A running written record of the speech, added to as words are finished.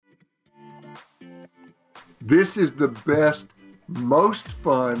This is the best, most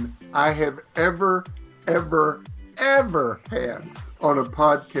fun I have ever had on a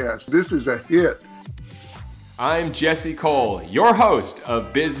podcast. This is a hit. I'm Jesse Cole, your host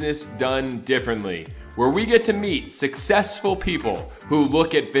of Business Done Differently, where we get to meet successful people who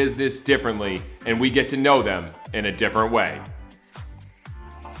look at business differently, and we get to know them in a different way.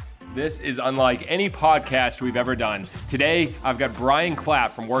 This is unlike any podcast we've ever done. Today, I've got Brian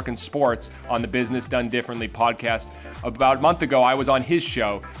Clapp from Work in Sports on the Business Done Differently podcast. About a month ago, I was on his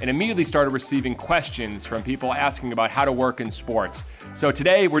show and immediately started receiving questions from people asking about how to work in sports. So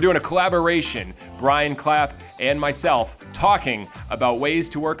today, we're doing a collaboration, Brian Clapp and myself, talking about ways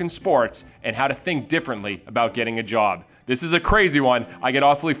to work in sports and how to think differently about getting a job. This is a crazy one. I get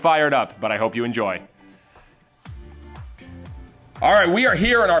awfully fired up, but I hope you enjoy. All right, we are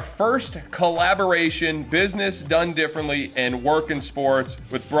here in our first collaboration, Business Done Differently and Work in Sports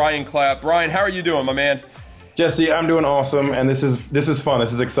with Brian Clapp. Brian, how are you doing, my man? Jesse, I'm doing awesome, and this is fun.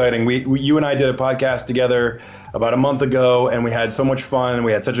 This is exciting. You and I did a podcast together about a month ago, and we had so much fun, and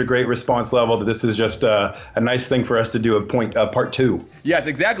we had such a great response level that this is just a nice thing for us to do part two. Yes,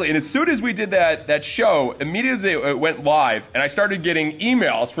 exactly. And as soon as we did that show, immediately it went live, and I started getting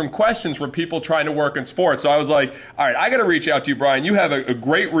emails from questions from people trying to work in sports. So I was like, all right, I got to reach out to you, Brian. You have a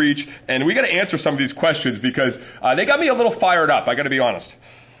great reach, and we got to answer some of these questions because they got me a little fired up. I got to be honest.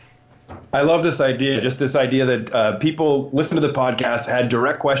 I love this idea, just this idea that people listen to the podcast, had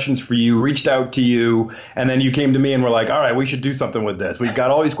direct questions for you, reached out to you, and then you came to me and were like, all right, we should do something with this. We've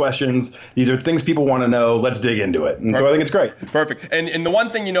got all these questions. These are things people want to know. Let's dig into it. And so I think it's great. Perfect. And the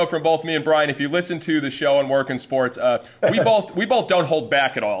one thing you know from both me and Brian, if you listen to the show and Work in Sports, we both don't hold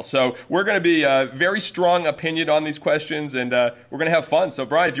back at all. So we're going to be a very strong opinion on these questions, and we're going to have fun. So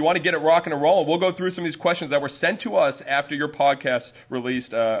Brian, if you want to get it rocking and rolling, we'll go through some of these questions that were sent to us after your podcast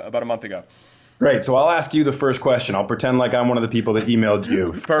released about a month ago. Great. So I'll ask you the first question. I'll pretend like I'm one of the people that emailed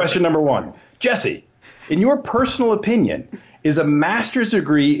you. Question number one. Jesse, in your personal opinion, is a master's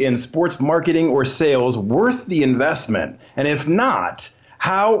degree in sports marketing or sales worth the investment? And if not,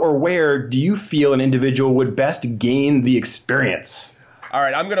 how or where do you feel an individual would best gain the experience? All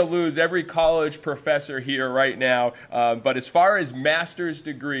right, I'm going to lose every college professor here right now. But as far as master's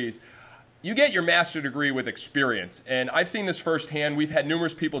degrees, you get your master's degree with experience, and I've seen this firsthand. We've had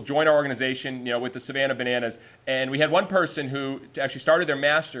numerous people join our organization, with the Savannah Bananas, and we had one person who actually started their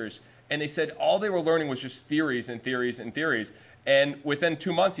master's, and they said all they were learning was just theories and theories and theories. And within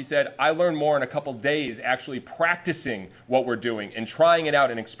 2 months, he said, I learned more in a couple days actually practicing what we're doing and trying it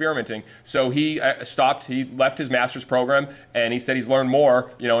out and experimenting. So he stopped, he left his master's program, and he said he's learned more,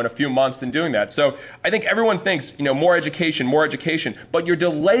 in a few months than doing that. So I think everyone thinks, more education, but you're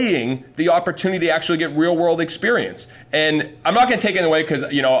delaying the opportunity to actually get real world experience. And I'm not going to take it away because,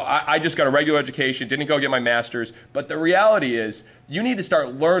 I just got a regular education, didn't go get my master's. But the reality is you need to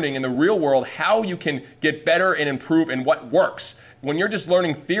start learning in the real world how you can get better and improve and what works. When you're just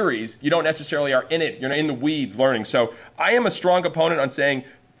learning theories, you don't necessarily are in it. You're in the weeds learning. So I am a strong opponent on saying,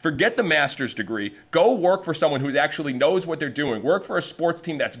 forget the master's degree. Go work for someone who actually knows what they're doing. Work for a sports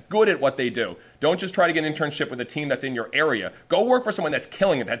team that's good at what they do. Don't just try to get an internship with a team that's in your area. Go work for someone that's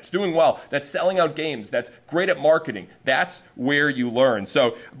killing it, that's doing well, that's selling out games, that's great at marketing. That's where you learn.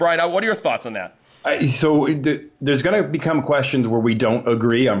 So, Brian, what are your thoughts on that? So there's going to become questions where we don't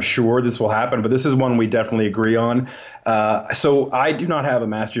agree. I'm sure this will happen, but this is one we definitely agree on. So I do not have a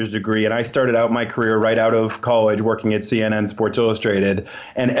master's degree, and I started out my career right out of college working at CNN Sports Illustrated.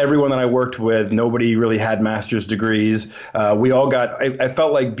 And everyone that I worked with, nobody really had master's degrees. We all got, I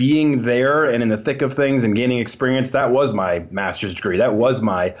felt like being there and in the thick of things and gaining experience, that was my master's degree. That was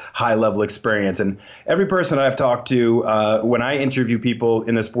my high level experience. And every person I've talked to, when I interview people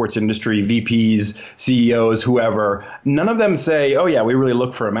in the sports industry, VPs, CEOs, whoever, none of them say, oh yeah, we really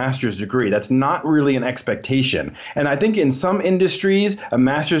look for a master's degree. That's not really an expectation. And I think in some industries, a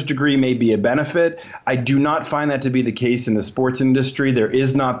master's degree may be a benefit. I do not find that to be the case in the sports industry. There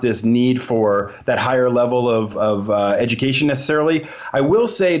is not this need for that higher level of education necessarily. I will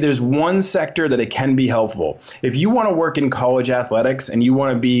say there's one sector that it can be helpful. If you want to work in college athletics and you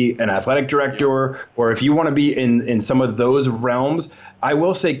want to be an athletic director, or if you want to be in some of those realms, I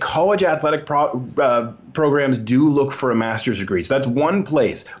will say college athletic programs do look for a master's degree. So that's one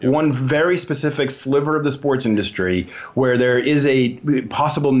place, one very specific sliver of the sports industry where there is a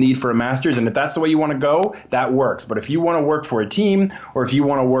possible need for a master's. And if that's the way you want to go, that works. But if you want to work for a team, or if you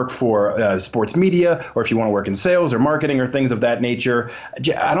want to work for sports media, or if you want to work in sales or marketing or things of that nature,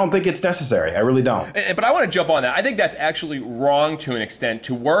 I don't think it's necessary. I really don't. But I want to jump on that. I think that's actually wrong to an extent.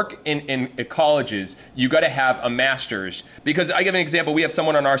 To work in colleges, you got to have a master's. Because I give an example. example, we have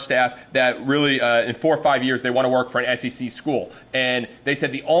someone on our staff that really, in 4 or 5 years, they want to work for an SEC school. And they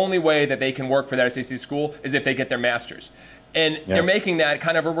said the only way that they can work for that SEC school is if they get their master's. And they're making that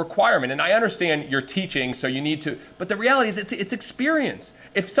kind of a requirement. And I understand you're teaching, so you need to. But the reality is it's experience.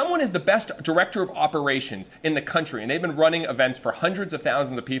 If someone is the best director of operations in the country, and they've been running events for hundreds of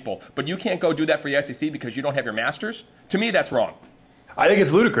thousands of people, but you can't go do that for the SEC because you don't have your master's, to me, that's wrong. I think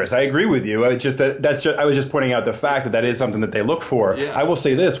it's ludicrous. I agree with you. I was just pointing out the fact that is something that they look for. Yeah. I will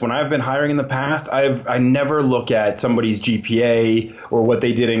say this: when I've been hiring in the past, I never look at somebody's GPA or what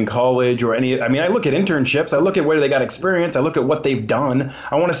they did in college or any. I mean, I look at internships. I look at where they got experience. I look at what they've done.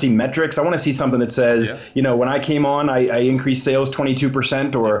 I want to see metrics. I want to see something that says, when I came on, I increased sales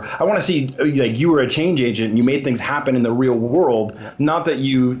 22%, or I want to see like you were a change agent and you made things happen in the real world. Not that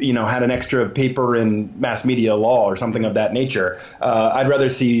you had an extra paper in mass media law or something of that nature. I'd rather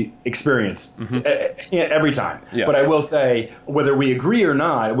see experience every time. Yeah. But I will say, whether we agree or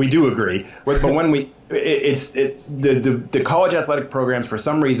not, we do agree. But when the college athletic programs, for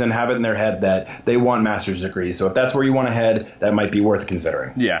some reason, have it in their head that they want master's degrees. So if that's where you want to head, that might be worth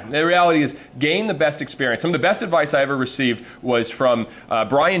considering. Yeah. The reality is gain the best experience. Some of the best advice I ever received was from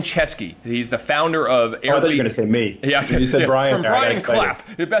Brian Chesky. He's the founder of Airbnb. I thought you were going to say me. Yes. You said Brian. From Brian Clapp.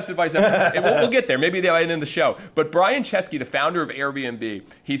 The best advice ever. We'll get there. Maybe they'll end in the show. But Brian Chesky, the founder of Airbnb,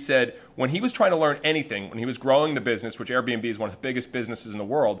 he said when he was trying to learn anything, when he was growing the business, which Airbnb is one of the biggest businesses in the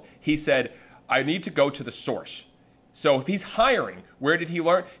world, he said, I need to go to the source. So if he's hiring, where did he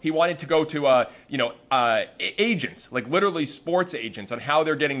learn? He wanted to go to, agents, like literally sports agents, on how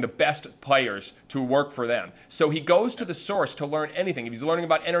they're getting the best players to work for them. So he goes to the source to learn anything. If he's learning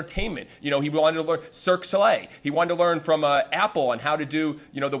about entertainment, he wanted to learn Cirque du Soleil. He wanted to learn from Apple on how to do,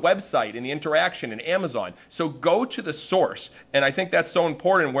 the website and the interaction and Amazon. So go to the source. And I think that's so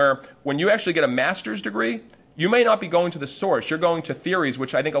important where when you actually get a master's degree, you may not be going to the source. You're going to theories,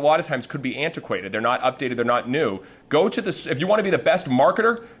 which I think a lot of times could be antiquated. They're not updated. They're not new. If you want to be the best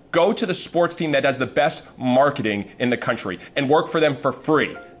marketer, go to the sports team that does the best marketing in the country and work for them for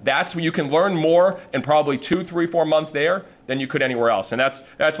free. That's where you can learn more in probably 2, 3, 4 months there than you could anywhere else. And that's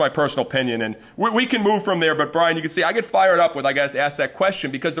my personal opinion. And we can move from there. But Brian, you can see I get fired up when I guys ask that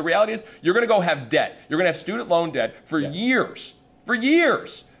question because the reality is you're going to go have debt. You're going to have student loan debt for years. For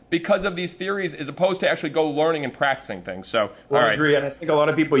years. Because of these theories, as opposed to actually go learning and practicing things. So, all right. I agree, and I think a lot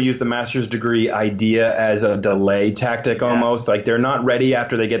of people use the master's degree idea as a delay tactic almost. Like they're not ready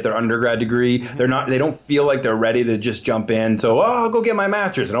after they get their undergrad degree. They don't feel like they're ready to just jump in. So, I'll go get my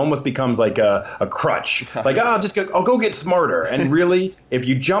master's. It almost becomes like a crutch. Like, I'll go get smarter. And really, if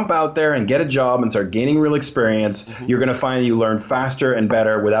you jump out there and get a job and start gaining real experience, you're going to find you learn faster and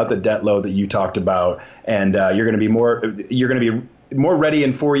better without the debt load that you talked about, and you're going to be more ready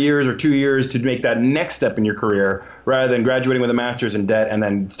in 4 years or 2 years to make that next step in your career rather than graduating with a master's in debt and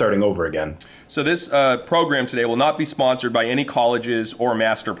then starting over again. So this program today will not be sponsored by any colleges or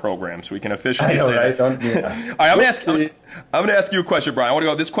master programs. We can officially say that. All right, I'm going to ask you a question, Brian. I want to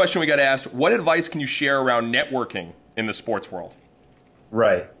go. This question we got asked: what advice can you share around networking in the sports world?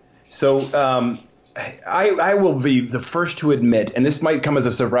 Right. So I will be the first to admit, and this might come as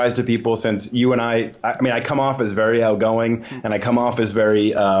a surprise to people since you and I come off as very outgoing and I come off as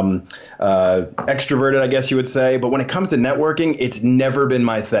very extroverted, I guess you would say. But when it comes to networking, it's never been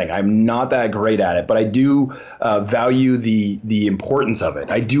my thing. I'm not that great at it, but I do value the importance of it.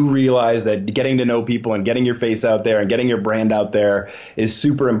 I do realize that getting to know people and getting your face out there and getting your brand out there is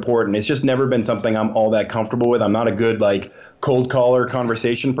super important. It's just never been something I'm all that comfortable with. I'm not a good cold caller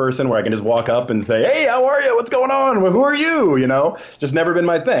conversation person where I can just walk up and say, hey, how are you? What's going on? Well, who are you? Just never been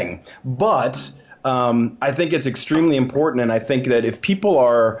my thing. But I think it's extremely important. And I think that if people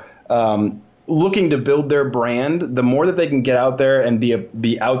are looking to build their brand, the more that they can get out there and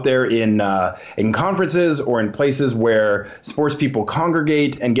be out there in conferences or in places where sports people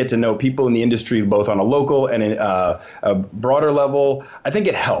congregate and get to know people in the industry, both on a local and a broader level, I think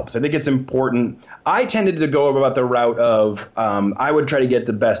it helps. I think it's important. I tended to go about the route of I would try to get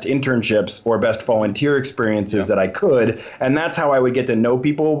the best internships or best volunteer experiences that I could, and that's how I would get to know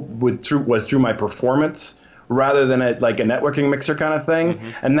people was through my performance rather than a networking mixer kind of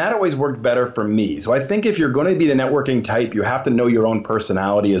thing. And that always worked better for me. So I think if you're going to be the networking type, you have to know your own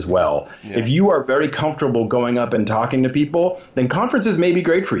personality as well. Yeah. If you are very comfortable going up and talking to people, then conferences may be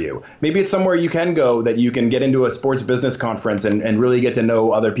great for you. Maybe it's somewhere you can go that you can get into a sports business conference and really get to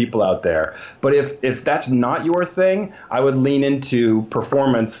know other people out there. But if that's not your thing, I would lean into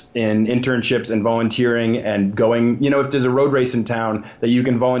performance in internships and volunteering and going, if there's a road race in town that you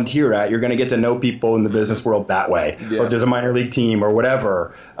can volunteer at, you're going to get to know people in the business world built that way. Or if there's a minor league team or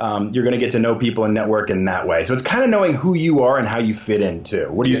whatever, you're going to get to know people and network in that way. So it's kind of knowing who you are and how you fit in too.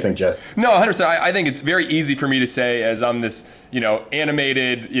 What do you think, Jess? No, 100%. I think it's very easy for me to say, as I'm this,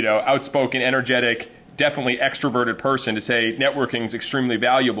 animated, outspoken, energetic, definitely extroverted person, to say networking is extremely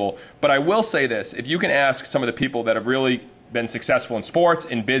valuable. But I will say this: if you can ask some of the people that have really been successful in sports,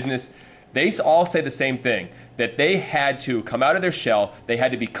 in business, they all say the same thing, that they had to come out of their shell, they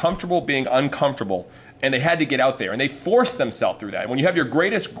had to be comfortable being uncomfortable, and they had to get out there, and they forced themselves through that. When you have your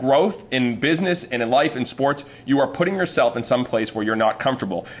greatest growth in business and in life and sports, you are putting yourself in some place where you're not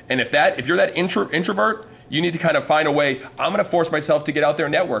comfortable. And if you're that introvert, you need to kind of find a way. I'm going to force myself to get out there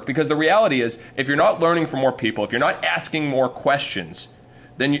and network, because the reality is, if you're not learning from more people, if you're not asking more questions,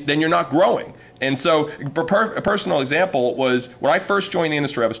 then you're not growing. And so a personal example was when I first joined the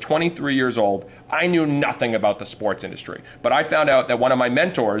industry, I was 23 years old. I knew nothing about the sports industry. But I found out that one of my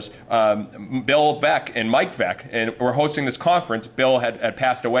mentors, Bill Veeck and Mike Veeck, and we're hosting this conference. Bill had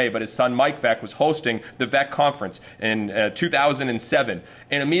passed away, but his son Mike Veeck was hosting the Veeck conference in 2007.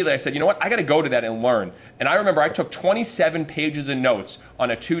 And immediately I said, you know what, I got to go to that and learn. And I remember I took 27 pages of notes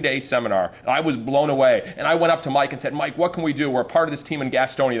on a 2-day seminar. And I was blown away. And I went up to Mike and said, Mike, what can we do? We're a part of this team in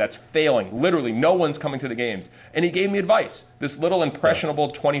Gastonia that's failing. Literally, no one's coming to the games. And he gave me advice, this little impressionable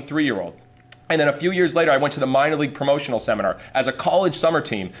 23-year-old. And then a few years later, I went to the minor league promotional seminar as a college summer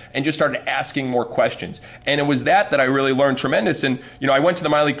team and just started asking more questions. And it was that I really learned tremendous. And, I went to the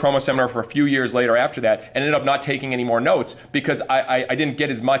minor league promo seminar for a few years later after that and ended up not taking any more notes because I didn't get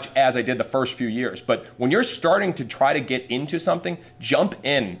as much as I did the first few years. But when you're starting to try to get into something, jump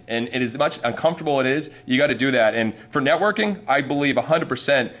in. And it is much uncomfortable it is, you got to do that. And for networking, I believe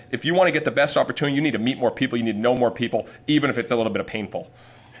 100%, if you want to get the best opportunity, you need to meet more people, you need to know more people, even if it's a little bit of painful.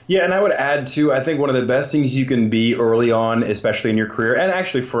 Yeah, and I would add, too, I think one of the best things you can be early on, especially in your career, and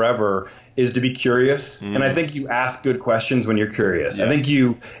actually forever, is to be curious. And I think you ask good questions when you're curious. Yes. I think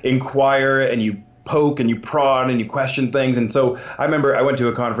you inquire and you poke and you prod and you question things. And so I remember I went to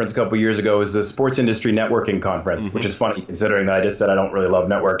a conference a couple of years ago. It was the Sports Industry Networking Conference, which is funny considering that I just said I don't really love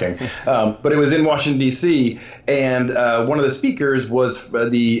networking. But it was in Washington, D.C., and one of the speakers was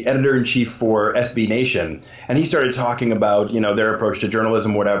the editor-in-chief for SB Nation. And he started talking about, their approach to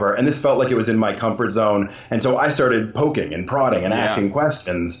journalism, whatever. And this felt like it was in my comfort zone. And so I started poking and prodding and asking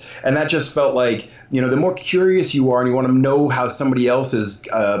questions. And that just felt like, the more curious you are and you want to know how somebody else is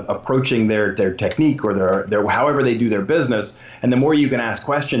approaching their technique or their however they do their business, and the more you can ask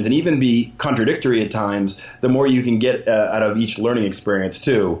questions and even be contradictory at times, the more you can get out of each learning experience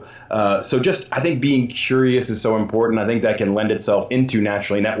too. So just I think being curious is so important. I think that can lend itself into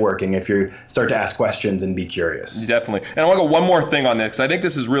naturally networking if you start to ask questions and be curious. Definitely. And I want to go one more thing on this, because I think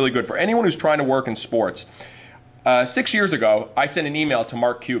this is really good for anyone who's trying to work in sports. 6 years ago, I sent an email to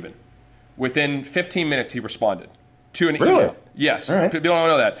Mark Cuban. Within 15 minutes, he responded to an email. Yes. Right. People don't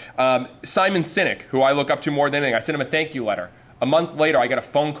know that. Simon Sinek, who I look up to more than anything, I sent him a thank you letter. A month later, I got a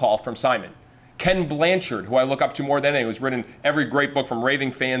phone call from Simon. Ken Blanchard, who I look up to more than anything, who's written every great book from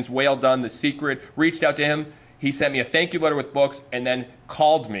raving fans, Whale Done, The Secret, reached out to him. He sent me a thank you letter with books and then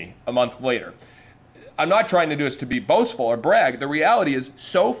called me a month later. I'm not trying to do this to be boastful or brag. The reality is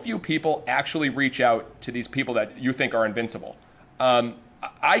so few people actually reach out to these people that you think are invincible.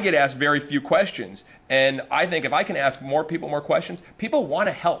 I get asked very few questions. And I think if I can ask more people more questions, people want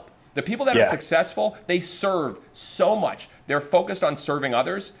to help. The people that are successful, they serve so much. They're focused on serving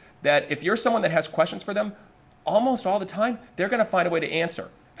others that if you're someone that has questions for them, almost all the time, they're going to find a way to answer.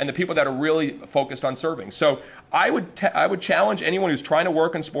 And the people that are really focused on serving. So I would challenge anyone who's trying to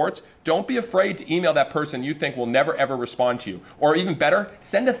work in sports, don't be afraid to email that person you think will never, ever respond to you. Or even better,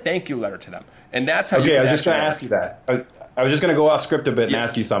 send a thank you letter to them. And that's how you can I was just going to ask you that. I was just going to go off script a bit and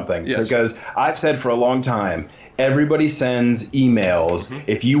ask you something. Yes. Because I've said for a long time, everybody sends emails.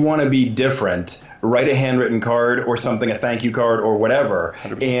 If you want to be different, write a handwritten card or something, a thank you card or whatever.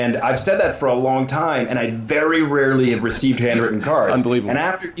 100%. And I've said that for a long time, and I very rarely have received handwritten cards. It's unbelievable. And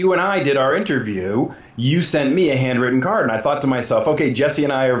after you and I did our interview, you sent me a handwritten card. And I thought to myself, okay, Jesse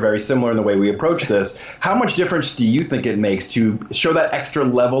and I are very similar in the way we approach this. How much difference do you think it makes to show that extra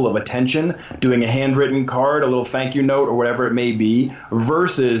level of attention, doing a handwritten card, a little thank you note, or whatever it may be,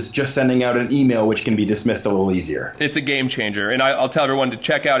 versus just sending out an email, which can be dismissed a little easier? It's a game changer. And I'll tell everyone to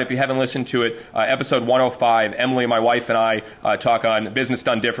check out, if you haven't listened to it, episode 105, Emily, my wife, and I talk on Business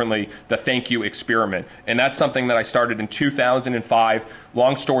Done Differently, the thank you experiment. And that's something that I started in 2005.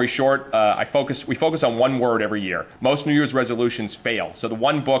 Long story short, we focus on on one word every year. Most New Year's resolutions fail. So the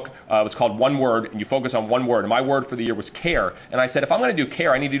one book was called One Word, and you focus on one word. And my word for the year was care. And I said, if I'm going to do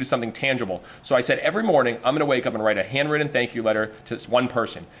care, I need to do something tangible. So I said, every morning, I'm going to wake up and write a handwritten thank you letter to this one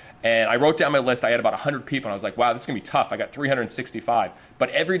person. And I wrote down my list. I had about 100 people, and I was like, wow, this is going to be tough. I got 365. But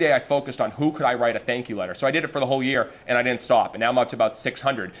every day I focused on who could I write a thank you letter. So I did it for the whole year, and I didn't stop. And now I'm up to about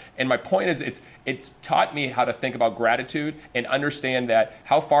 600. And my point is, it's taught me how to think about gratitude and understand that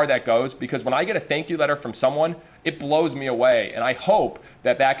how far that goes. Because when I get a thank you letter from someone, it blows me away. And I hope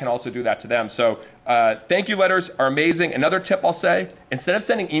that that can also do that to them. So thank you letters are amazing. Another tip I'll say, instead of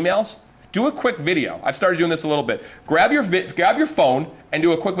sending emails, do a quick video. I've started doing this a little bit. Grab your phone and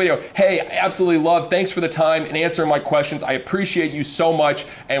do a quick video. Hey, I absolutely love, thanks for the time and answering my questions. I appreciate you so much.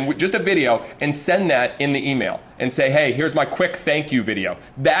 And just a video, and send that in the email and say, hey, here's my quick thank you video.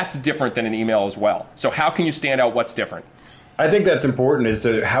 That's different than an email as well. So how can you stand out? What's different? I think that's important, is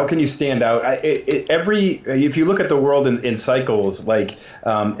to how can you stand out? If you look at the world in cycles, like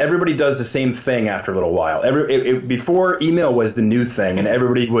everybody does the same thing after a little while. Before, email was the new thing, and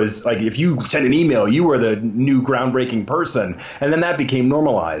everybody was like, if you sent an email, you were the new groundbreaking person, and then that became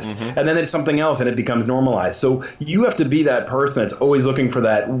normalized, and then it's something else, and it becomes normalized. So you have to be that person that's always looking for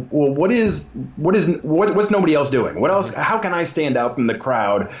that. Well, what's nobody else doing? What else? How can I stand out from the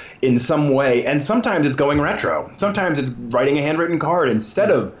crowd in some way? And sometimes it's going retro. Sometimes it's writing a handwritten card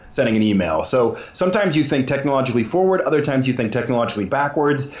instead of sending an email. So sometimes you think technologically forward, other times you think technologically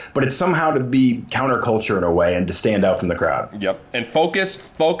backwards, but it's somehow to be counterculture in a way and to stand out from the crowd. Yep. And focus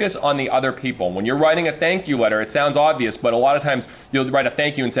on the other people. When you're writing a thank you letter, it sounds obvious, but a lot of times you'll write a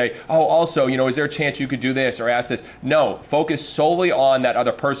thank you and say, oh, also, is there a chance you could do this or ask this? No, focus solely on that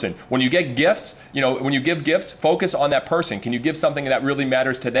other person. When you get gifts, when you give gifts, focus on that person. Can you give something that really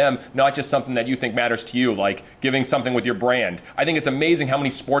matters to them, not just something that you think matters to you, like giving something with your brand? I think it's amazing how many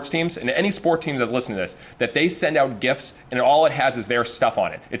sports teams, and any sport team that's listening to this, that they send out gifts and all it has is their stuff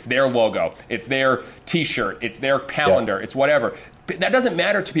on it. It's their logo. It's their t-shirt. It's their calendar. Yeah. It's whatever. That doesn't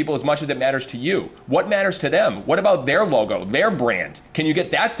matter to people as much as it matters to you. What matters to them? What about their logo, their brand? Can you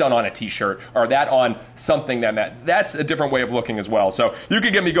get that done on a t-shirt or that on something that matters? That's a different way of looking as well. So you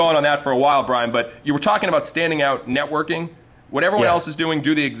could get me going on that for a while, Brian, but you were talking about standing out, networking. What everyone else is doing,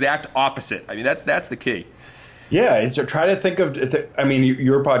 do the exact opposite. I mean, that's the key. Yeah, try to think of.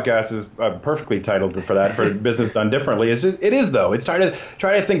 Your podcast is perfectly titled for that, for Business Done Differently. It is though. It's try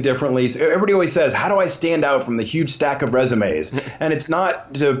to think differently. So everybody always says, "How do I stand out from the huge stack of resumes?" And it's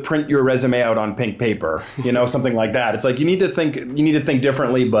not to print your resume out on pink paper, something like that. It's like you need to think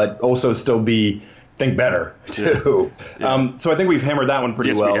differently, but also still think better too. Yeah. So I think we've hammered that one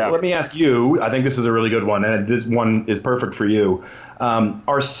pretty well. Let me ask you, I think this is a really good one, and this one is perfect for you.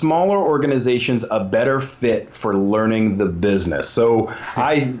 Are smaller organizations a better fit for learning the business? So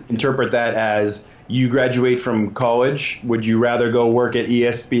I interpret that as, you graduate from college, would you rather go work at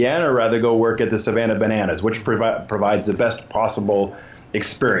ESPN or rather go work at the Savannah Bananas? Which provides the best possible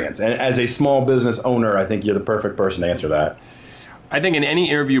experience? And as a small business owner, I think you're the perfect person to answer that. I think in any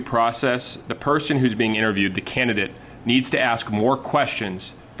interview process, the person who's being interviewed, the candidate, needs to ask more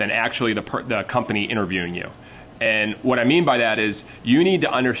questions than actually the company interviewing you. And what I mean by that is you need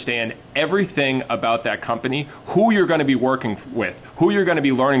to understand everything about that company, who you're going to be working with, who you're going to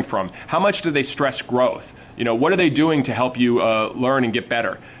be learning from, how much do they stress growth, what are they doing to help you learn and get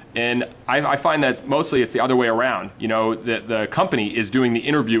better. And I find that mostly it's the other way around. The company is doing the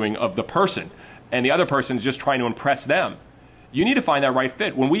interviewing of the person, and the other person is just trying to impress them. You need to find that right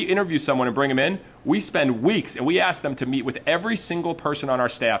fit. When we interview someone and bring them in, we spend weeks and we ask them to meet with every single person on our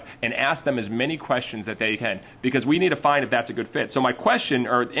staff and ask them as many questions that they can, because we need to find if that's a good fit. So my question,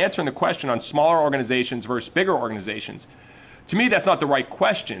 or answering the question on smaller organizations versus bigger organizations, to me that's not the right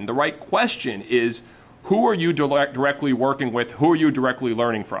question. The right question is, who are you directly working with? Who are you directly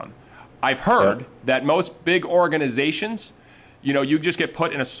learning from? I've heard that most big organizations, you just get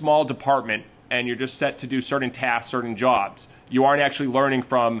put in a small department and you're just set to do certain tasks, certain jobs. You aren't actually learning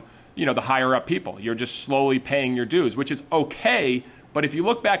from, the higher up people. You're just slowly paying your dues, which is okay. But if you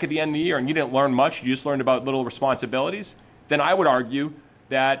look back at the end of the year and you didn't learn much, you just learned about little responsibilities, then I would argue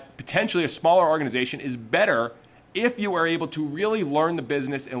that potentially a smaller organization is better if you are able to really learn the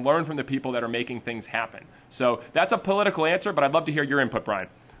business and learn from the people that are making things happen. So that's a political answer, but I'd love to hear your input, Brian.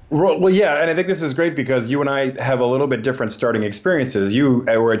 Well, yeah, and I think this is great because you and I have a little bit different starting experiences. You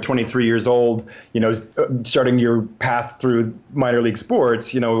were at 23 years old, starting your path through minor league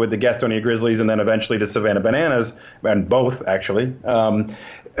sports, with the Gastonia Grizzlies and then eventually the Savannah Bananas, and both actually.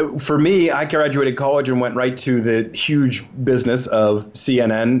 For me, I graduated college and went right to the huge business of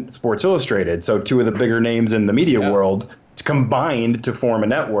CNN, Sports Illustrated. So two of the bigger names in the media world. combined to form a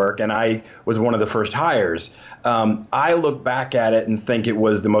network, and I was one of the first hires. I look back at it and think it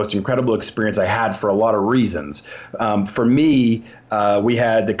was the most incredible experience I had for a lot of reasons. For me, we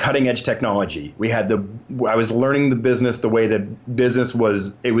had the cutting edge technology. I was learning the business the way that business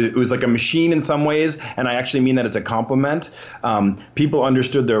was. It was like a machine in some ways, and I actually mean that as a compliment. People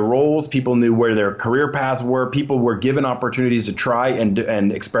understood their roles. People knew where their career paths were. People were given opportunities to try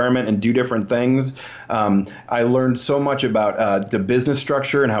and experiment and do different things. I learned so much about the business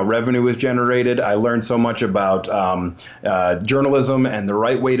structure and how revenue was generated. I learned so much about journalism and the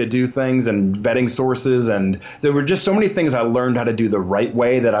right way to do things and vetting sources. And there were just so many things I learned how to do the right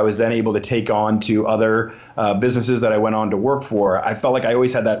way that I was then able to take on to other businesses that I went on to work for. I felt like I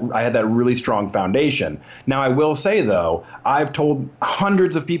always had that really strong foundation. Now, I will say, though, I've told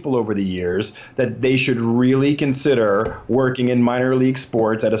hundreds of people over the years that they should really consider working in minor league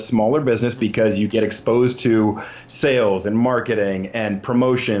sports at a smaller business, because you get exposed to sales and marketing and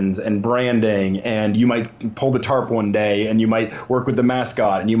promotions and branding, and you might pull the tarp one day, and you might work with the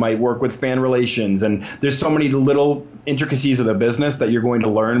mascot, and you might work with fan relations, and there's so many little intricacies of the business that you're going to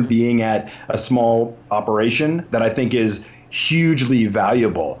learn being at a small operation that I think is hugely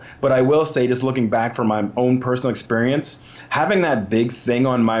valuable. But I will say, just looking back from my own personal experience, having that big thing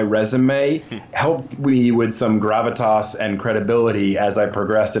on my resume helped me with some gravitas and credibility as I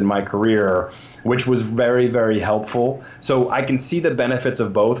progressed in my career, which was very, very helpful. So I can see the benefits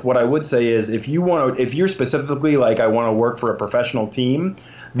of both. What I would say is, if you're specifically like, I want to work for a professional team,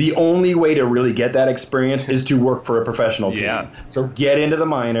 the only way to really get that experience is to work for a professional team. Yeah. So get into the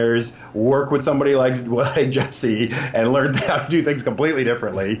minors, work with somebody like Jesse, and learn how to do things completely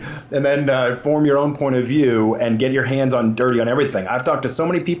differently, and then form your own point of view and get your hands on dirty on everything. I've talked to so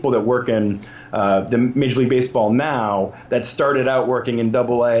many people that work in the Major League Baseball now that started out working in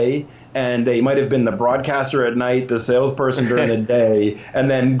Double-A, and they might have been the broadcaster at night, the salesperson during the day, and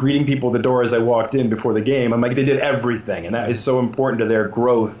then greeting people at the door as they walked in before the game. I'm like, they did everything, and that is so important to their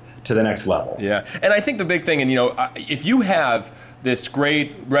growth to the next level. Yeah, and I think the big thing, and if you have this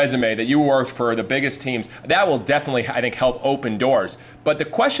great resume that you worked for the biggest teams, that will definitely, I think, help open doors. But the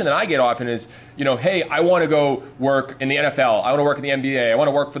question that I get often is, hey, I want to go work in the NFL. I want to work in the NBA. I want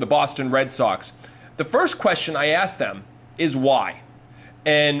to work for the Boston Red Sox. The first question I ask them is why?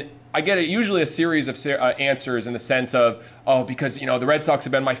 And I get usually a series of answers in the sense of, because, the Red Sox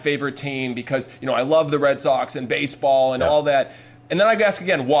have been my favorite team, because, I love the Red Sox and baseball and all that. And then I ask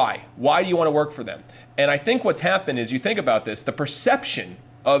again, why? Why do you want to work for them? And I think what's happened is, you think about this, the perception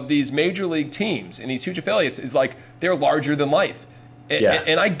of these major league teams and these huge affiliates is like they're larger than life.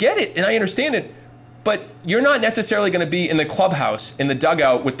 And I get it and I understand it. But you're not necessarily going to be in the clubhouse, in the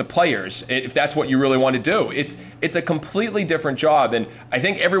dugout with the players, if that's what you really want to do. It's a completely different job. And I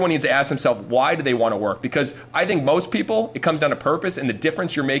think everyone needs to ask themselves, why do they want to work? Because I think most people, it comes down to purpose and the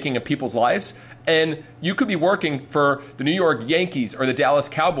difference you're making in people's lives. And you could be working for the New York Yankees or the Dallas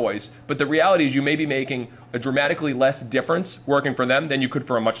Cowboys, but the reality is you may be making a dramatically less difference working for them than you could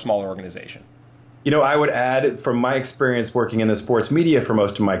for a much smaller organization. I would add, from my experience working in the sports media for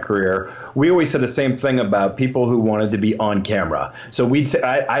most of my career, we always said the same thing about people who wanted to be on camera. So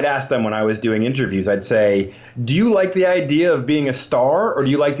I'd ask them when I was doing interviews, I'd say, do you like the idea of being a star, or do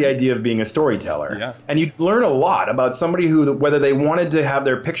you like the idea of being a storyteller? Yeah. And you'd learn a lot about somebody who, whether they wanted to have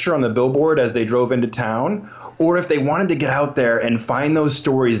their picture on the billboard as they drove into town, or if they wanted to get out there and find those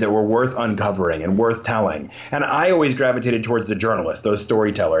stories that were worth uncovering and worth telling. And I always gravitated towards the journalists, those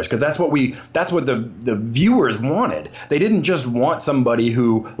storytellers, because that's what the viewers wanted. They didn't just want somebody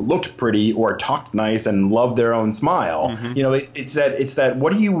who looked pretty or talked nice and loved their own smile. Mm-hmm. It's that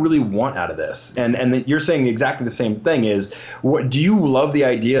what do you really want out of this? And you're saying exactly the same thing. Is, what do you love the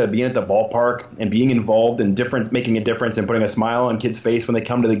idea of being at the ballpark and being involved in making a difference and putting a smile on kids' face when they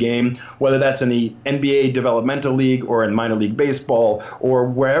come to the game, whether that's in the NBA developmental league or in minor league baseball or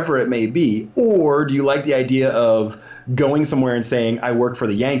wherever it may be? Or do you like the idea of going somewhere and saying, I work for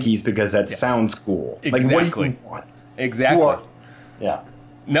the Yankees because that sounds cool? Exactly. Like, what do you want? Exactly. Yeah.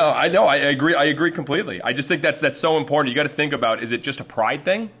 No, I know. I agree. I agree completely. I just think that's so important. You got to think about, is it just a pride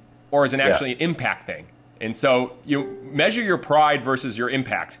thing, or is it actually an impact thing? And so you measure your pride versus your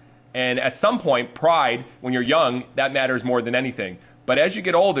impact. And at some point, pride, when you're young, that matters more than anything. But as you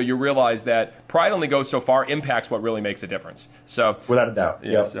get older, you realize that pride only goes so far. Impact's what really makes a difference. So, without a doubt,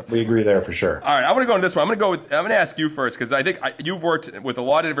 we agree there for sure. All right, I want to go on this one. I'm going to ask you first, because I think you've worked with a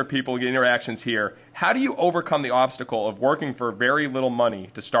lot of different people, get interactions here. How do you overcome the obstacle of working for very little money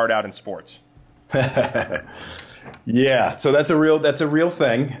to start out in sports? Yeah, so that's a real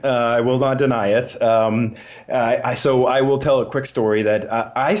thing. I will not deny it. So I will tell a quick story that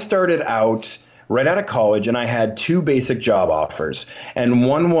I started out right out of college, and I had two basic job offers. And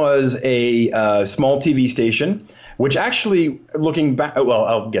one was a small TV station, which actually, looking back, well,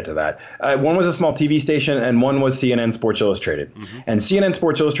 I'll get to that. One was a small TV station, and one was CNN Sports Illustrated. Mm-hmm. And CNN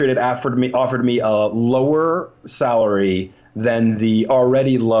Sports Illustrated offered me a lower salary than the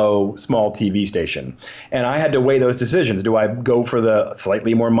already low small TV station. And I had to weigh those decisions. Do I go for the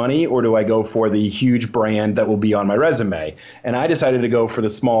slightly more money, or do I go for the huge brand that will be on my resume? And I decided to go for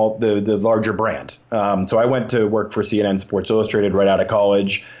the larger brand. So I went to work for CNN Sports Illustrated right out of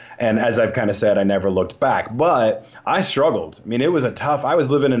college. And as I've kind of said, I never looked back. But I struggled. I mean, it was I was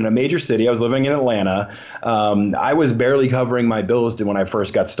living in a major city. I was living in Atlanta. I was barely covering my bills when I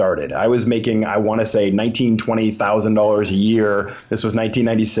first got started. I was making, I want to say, $20,000 a year. This was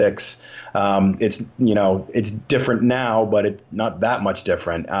 1996. It's different now, but it's not that much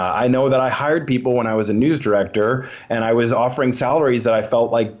different. I know that I hired people when I was a news director, and I was offering salaries that I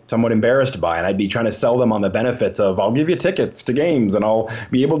felt like somewhat embarrassed by. And I'd be trying to sell them on the benefits of, I'll give you tickets to games, and I'll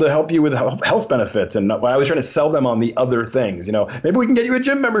be able to help you with health benefits. And I was trying to sell them on the other things. Maybe we can get you a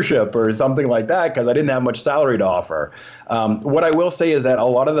gym membership or something like that, because I didn't have much salary to offer. What I will say is that a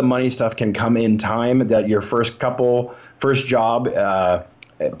lot of the money stuff can come in time, that your first job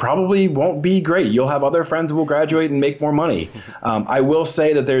it probably won't be great. You'll have other friends who will graduate and make more money. I will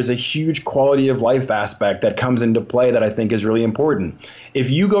say that there's a huge quality of life aspect that comes into play that I think is really important.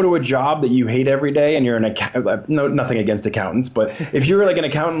 If you go to a job that you hate every day and you're nothing against accountants, but if you're like an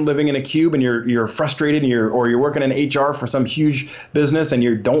accountant living in a cube and you're frustrated and you're working in HR for some huge business and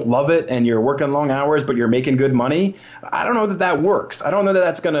you don't love it and you're working long hours but you're making good money, I don't know that works. I don't know that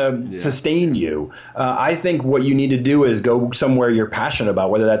that's going to sustain you. I think what you need to do is go somewhere you're passionate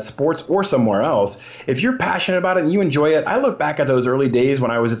about, whether that's sports or somewhere else. If you're passionate about it and you enjoy it, I look back at those early days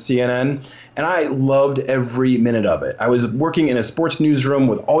when I was at CNN and I loved every minute of it. I was working in a sports newsroom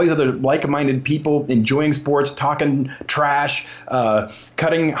with all these other like-minded people, enjoying sports, talking trash,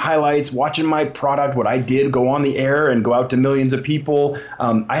 cutting highlights, watching my product, what I did, go on the air and go out to millions of people.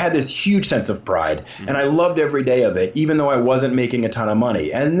 I had this huge sense of pride, and I loved every day of it, even though I wasn't making a ton of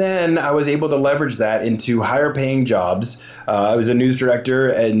money. And then I was able to leverage that into higher-paying jobs. I was a news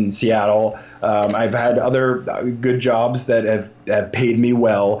director in Seattle. I've had other good jobs that have paid me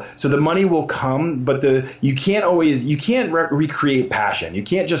well. So the money will come, but you can't recreate passion. You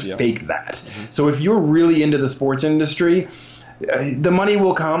can't just fake that. Mm-hmm. So if you're really into the sports industry, the money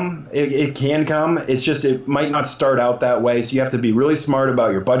will come. It can come. It's just it might not start out that way. So you have to be really smart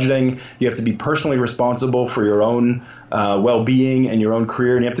about your budgeting. You have to be personally responsible for your own well-being and your own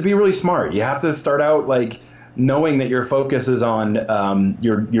career. And you have to be really smart. You have to start out knowing that your focus is on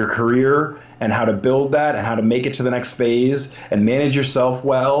your career and how to build that and how to make it to the next phase and manage yourself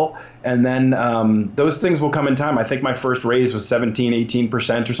well. And then those things will come in time. I think my first raise was 17-18% or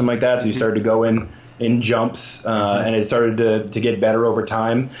something like that. So you started to go in jumps and it started to get better over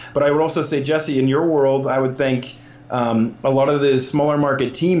time. But I would also say, Jesse, in your world, I would think a lot of the smaller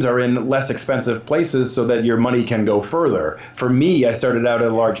market teams are in less expensive places so that your money can go further. For me, I started out at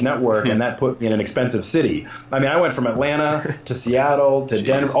a large network, and that put me in an expensive city. I mean, I went from Atlanta to Seattle to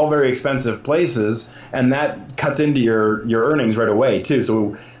Denver, all very expensive places, and that cuts into your earnings right away, too.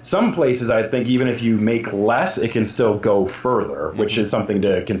 So some places, I think, even if you make less, it can still go further, which is something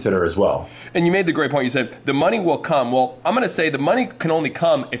to consider as well. And you made the great point. You said the money will come. Well, I'm going to say the money can only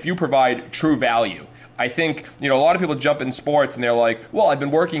come if you provide true value. I think, a lot of people jump in sports and they're like, well, I've been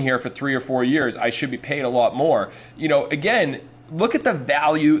working here for 3 or 4 years. I should be paid a lot more. Again, look at the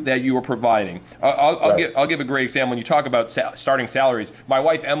value that you are providing. I'll give a great example. When you talk about starting salaries, my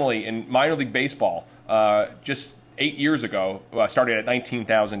wife, Emily, in minor league baseball, just 8 years ago, started at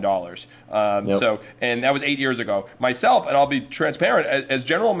 $19,000. And that was 8 years ago. Myself, and I'll be transparent, as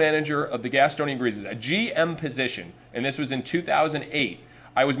general manager of the Gastonia Breezes, a GM position, and this was in 2008,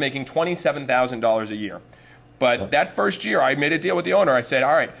 I was making $27,000 a year. But that first year, I made a deal with the owner. I said,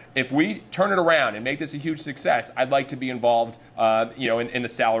 all right, if we turn it around and make this a huge success, I'd like to be involved in the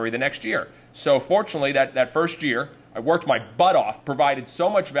salary the next year. So fortunately, that first year, I worked my butt off, provided so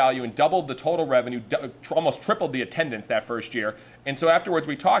much value, and doubled the total revenue, almost tripled the attendance that first year. And so afterwards,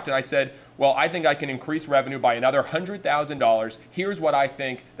 we talked, and I said, well, I think I can increase revenue by another $100,000. Here's what I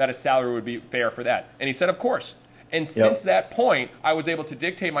think that a salary would be fair for that. And he said, of course. And since that point, I was able to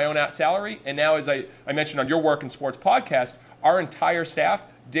dictate my own salary. And now, as I mentioned on your Work in Sports podcast, our entire staff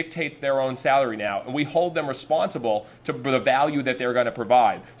dictates their own salary now. And we hold them responsible to the value that they're going to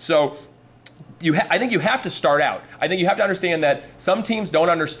provide. So I think you have to start out. I think you have to understand that some teams don't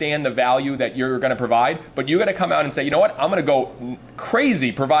understand the value that you're going to provide, but you got to come out and say, you know what, I'm going to go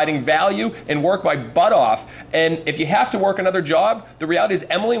crazy providing value and work my butt off. And if you have to work another job, the reality is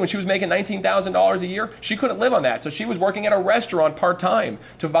Emily, when she was making $19,000 a year, she couldn't live on that. So she was working at a restaurant part-time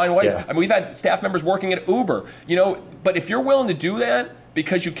to find ways. Yeah. I mean, we've had staff members working at Uber, but if you're willing to do that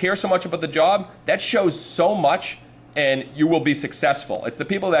because you care so much about the job, that shows so much, and you will be successful. It's the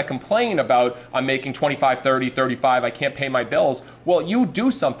people that complain about, I'm making 25, 30, 35, I can't pay my bills. Well, you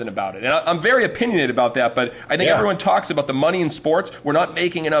do something about it. And I'm very opinionated about that, but I think everyone talks about the money in sports. We're not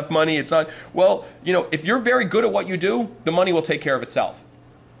making enough money. It's not, well, if you're very good at what you do, the money will take care of itself.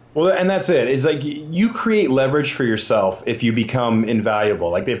 Well, and that's it. It's like you create leverage for yourself if you become invaluable.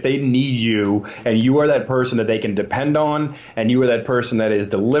 Like if they need you and you are that person that they can depend on, and you are that person that is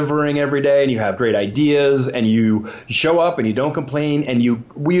delivering every day, and you have great ideas, and you show up and you don't complain, and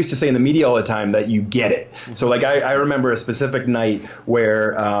we used to say in the media all the time that you get it. So like I remember a specific night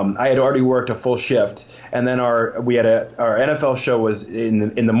where I had already worked a full shift, and then our NFL show was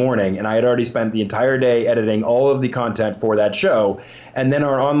in the morning, and I had already spent the entire day editing all of the content for that show. And then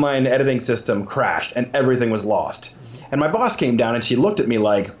our online editing system crashed and everything was lost. And my boss came down and she looked at me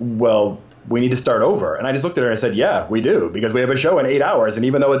like, well, we need to start over. And I just looked at her and I said, yeah, we do, because we have a show in 8 hours. And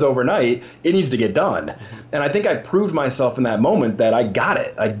even though it's overnight, it needs to get done. And I think I proved myself in that moment that I got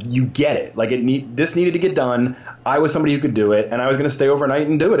it. Like, you get it. Like, this needed to get done. I was somebody who could do it, and I was going to stay overnight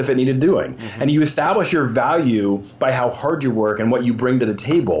and do it if it needed doing. And you establish your value by how hard you work and what you bring to the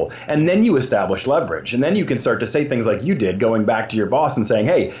table. And then you establish leverage. And then you can start to say things like you did, going back to your boss and saying,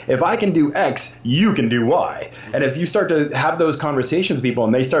 hey, if I can do X, you can do Y. And if you start to have those conversations with people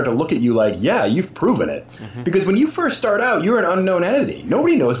and they start to look at you like, yeah, you've proven it. Because when you first start out, you're an unknown entity.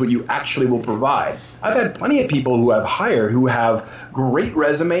 Nobody knows what you actually will provide. I've had plenty of people who I've hired who have great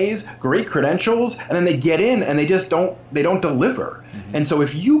resumes, great credentials, and then they get in and they just don't deliver. And so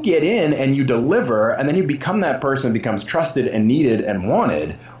if you get in and you deliver and then you become that person, becomes trusted and needed and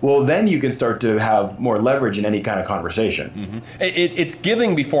wanted, well, then you can start to have more leverage in any kind of conversation. It's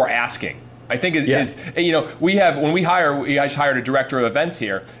giving before asking. I think we hired a director of events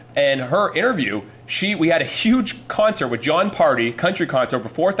here, and her interview, we had a huge concert with John Party, country concert, over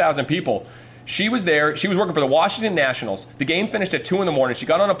 4,000 people. She was there. She was working for the Washington Nationals. The game finished at 2 in the morning. She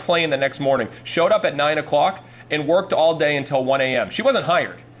got on a plane the next morning, showed up at 9 o'clock, and worked all day until 1 a.m. She wasn't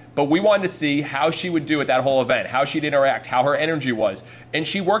hired, but we wanted to see how she would do at that whole event, how she'd interact, how her energy was. And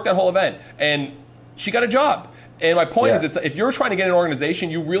she worked that whole event, and she got a job. And my point is, if you're trying to get an organization,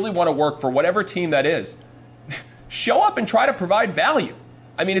 you really want to work for whatever team that is, show up and try to provide value.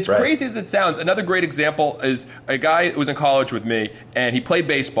 I mean, it's crazy as it sounds. Another great example is a guy who was in college with me, and he played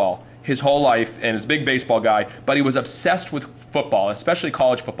baseball his whole life, and is a big baseball guy, but he was obsessed with football, especially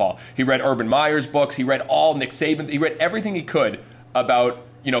college football. He read Urban Meyer's books. He read all Nick Saban's. He read everything he could about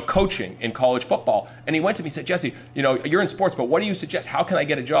coaching in college football. And he went to me and said, Jesse, you're in sports, but what do you suggest? How can I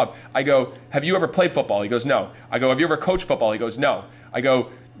get a job? I go, have you ever played football? He goes, no. I go, have you ever coached football? He goes, no. I go,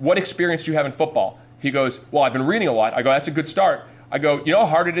 what experience do you have in football? He goes, well, I've been reading a lot. I go, that's a good start. I go, you know how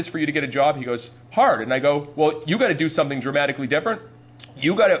hard it is for you to get a job? He goes, hard. And I go, well, you got to do something dramatically different.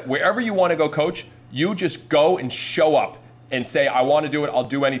 You got to, wherever you want to go coach, you just go and show up and say, I want to do it, I'll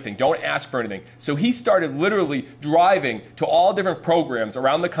do anything. Don't ask for anything. So he started literally driving to all different programs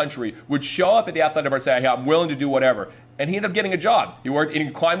around the country, would show up at the athletic department and say, hey, I'm willing to do whatever. And he ended up getting a job. He worked and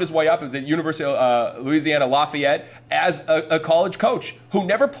he climbed his way up. It was at University of Louisiana Lafayette as a college coach who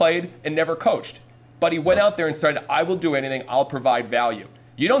never played and never coached. But he went out there and said, I will do anything, I'll provide value.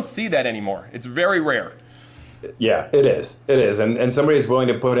 You don't see that anymore. It's very rare. Yeah, it is. It is. And somebody is willing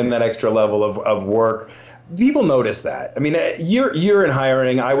to put in that extra level of work. People notice that. I mean, you're in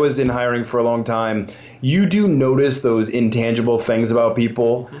hiring. I was in hiring for a long time. You do notice those intangible things about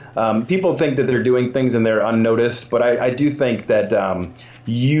people. People think that they're doing things and they're unnoticed, but I do think that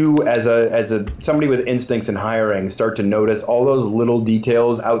you, as somebody with instincts in hiring, start to notice all those little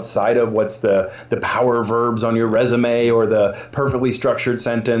details outside of what's the power verbs on your resume or the perfectly structured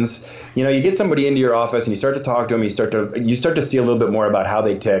sentence. You get somebody into your office and you start to talk to them. You start to see a little bit more about how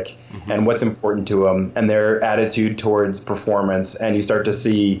they tick and what's important to them and their attitude towards performance, and you start to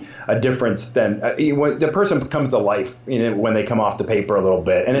see a difference. Then when the person comes to life when they come off the paper a little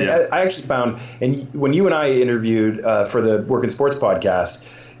bit. And I actually found, and when you and I interviewed for the Work in Sports podcast,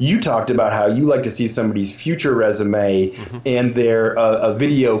 you talked about how you like to see somebody's future resume and their a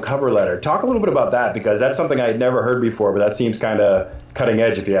video cover letter. Talk a little bit about that, because that's something I had never heard before, but that seems kind of cutting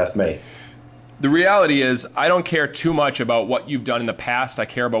edge if you ask me. The reality is, I don't care too much about what you've done in the past. I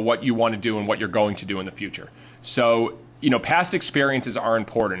care about what you want to do and what you're going to do in the future. So past experiences are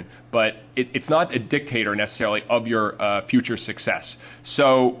important, but it's not a dictator necessarily of your future success.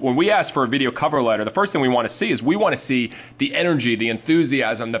 So when we ask for a video cover letter, the first thing we want to see is we want to see the energy, the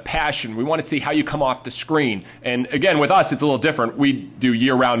enthusiasm, the passion. We want to see how you come off the screen. And again, with us, it's a little different. We do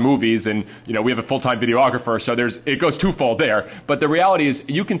year-round movies, and we have a full-time videographer, so it goes twofold there. But the reality is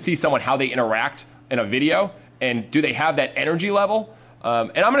you can see someone, how they interact in a video, and do they have that energy level?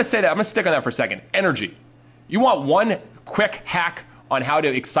 And I'm going to say that, I'm going to stick on that for a second. Energy. You want one quick hack on how to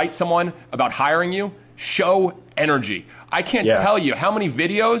excite someone about hiring you? Show energy. I can't tell you how many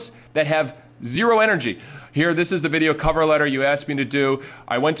videos that have zero energy. Here, this is the video cover letter you asked me to do.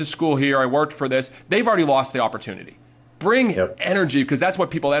 I went to school here. I worked for this. They've already lost the opportunity. Bring energy, because that's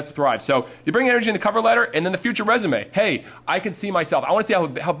what that thrive. So you bring energy in the cover letter, and then the future resume. Hey, I can see myself. I want to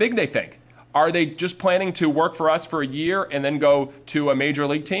see how big they think. Are they just planning to work for us for a year and then go to a major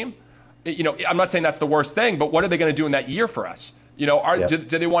league team? I'm not saying that's the worst thing, but what are they going to do in that year for us? Do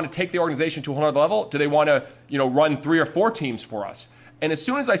they want to take the organization to a whole other level? Do they want to, run 3 or 4 teams for us? And as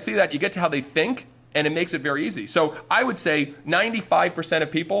soon as I see that, you get to how they think, and it makes it very easy. So I would say 95%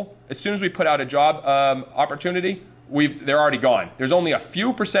 of people, as soon as we put out a job opportunity, they're already gone. There's only a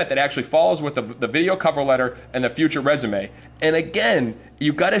few percent that actually follows with the video cover letter and the future resume. And again,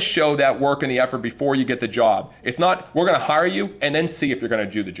 you've got to show that work and the effort before you get the job. It's not, we're going to hire you and then see if you're going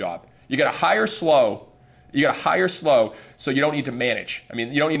to do the job. You got to hire slow. You got to hire slow, so you don't need to manage. I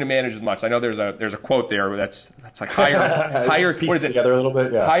mean, you don't need to manage as much. I know there's a quote there that's like hire. Piece what is it? Together a little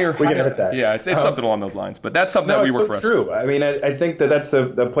bit. Yeah. Hire. We can edit that. Yeah, it's something along those lines. But that's something that we work for us. True. I mean, I think that's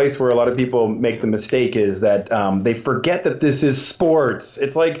the place where a lot of people make the mistake is that they forget that this is sports.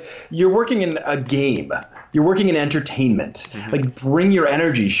 It's like you're working in a game. You're working in entertainment. Mm-hmm. Like, bring your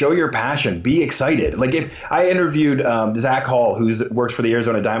energy, show your passion, be excited. Like, if I interviewed Zach Hall, who works for the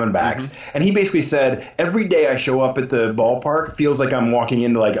Arizona Diamondbacks, and he basically said, every day I show up at the ballpark feels like I'm walking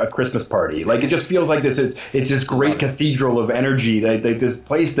into like a Christmas party. Like, it just feels like it's this great cathedral of energy, this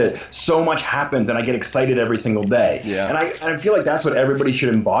place that so much happens, and I get excited every single day. Yeah. And I feel like that's what everybody should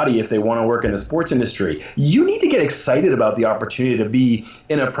embody if they want to work in the sports industry. You need to get excited about the opportunity to be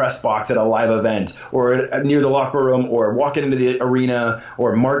in a press box at a live event, or near the locker room, or walking into the arena,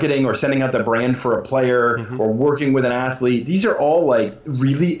 or marketing, or sending out the brand for a player, or working with an athlete. These are all like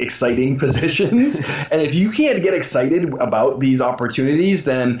really exciting positions. And if you can't get excited about these opportunities,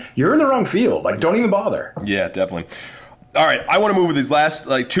 then you're in the wrong field. Like, don't even bother. Yeah, definitely. All right, I want to move with these last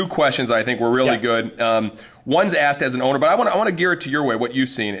 2 questions that I think were really good. One's asked as an owner, but I want to gear it to your way, what you've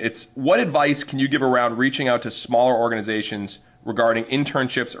seen. It's, what advice can you give around reaching out to smaller organizations regarding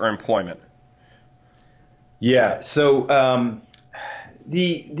internships or employment? Yeah. So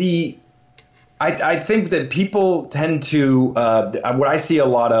I think that people tend to what I see a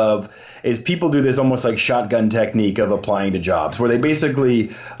lot of is people do this almost like shotgun technique of applying to jobs, where they basically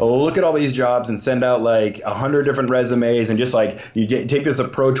look at all these jobs and send out like 100 different resumes, and just like take this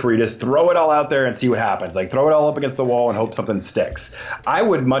approach where you just throw it all out there and see what happens. Like, throw it all up against the wall and hope something sticks. I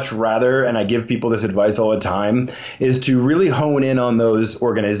would much rather, and I give people this advice all the time, is to really hone in on those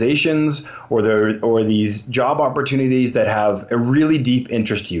organizations or these job opportunities that have a really deep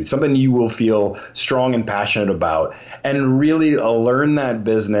interest to you, something you will feel strong and passionate about, and really learn that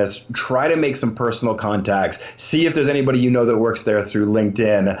business. Try to make some personal contacts. See if there's anybody you know that works there through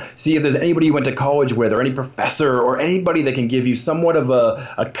LinkedIn. See if there's anybody you went to college with, or any professor, or anybody that can give you somewhat of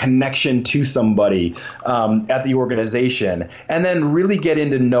a connection to somebody at the organization. And then really get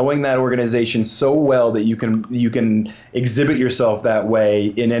into knowing that organization so well that you can exhibit yourself that way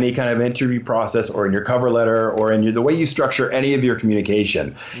in any kind of interview process, or in your cover letter, or in the way you structure any of your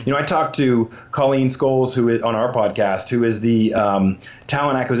communication. I talked to Colleen Scholes, who is on our podcast, who is the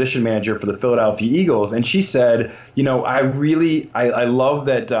talent acquisition manager for the Philadelphia Eagles, and she said, I love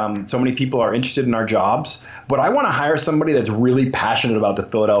that so many people are interested in our jobs, but I want to hire somebody that's really passionate about the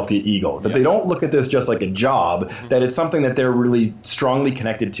Philadelphia Eagles, that they don't look at this just like a job, that it's something that they're really strongly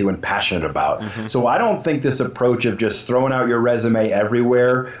connected to and passionate about. So I don't think this approach of just throwing out your resume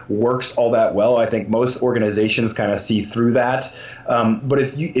everywhere works all that well. I think most organizations kind of see through that. But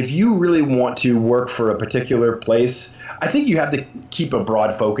if you really want to work for a particular place, I think you have to keep a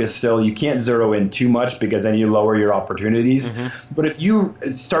broad focus still. You can't zero in too much, because then you lower your opportunities. But if you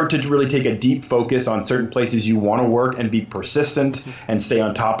start to really take a deep focus on certain places you want to work, and be persistent, and stay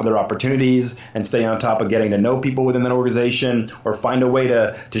on top of their opportunities, and stay on top of getting to know people within that organization, or find a way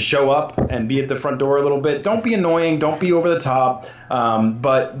to show up and be at the front door a little bit. Don't be annoying. Don't be over the top.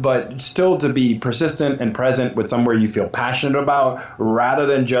 But still to be persistent and present with somewhere you feel passionate about, rather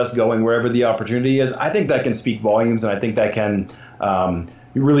than just going wherever the opportunity is. I think that can speak volumes, and I think that can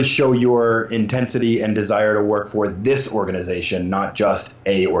you really show your intensity and desire to work for this organization, not just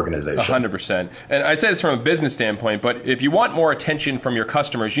a organization. 100%. And I say this from a business standpoint, but if you want more attention from your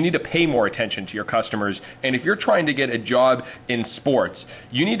customers, you need to pay more attention to your customers. And if you're trying to get a job in sports,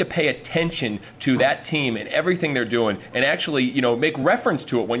 you need to pay attention to that team and everything they're doing, and actually, make reference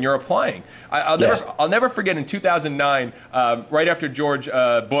to it when you're applying. I'll never forget in 2009, right after George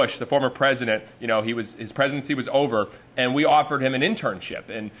Bush, the former president, his presidency was over, and we offered him an internship.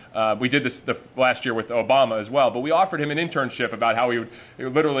 And we did this the last year with Obama as well. But we offered him an internship about how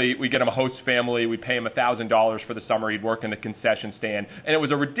we get him a host family. We'd pay him $1,000 for the summer. He'd work in the concession stand. And it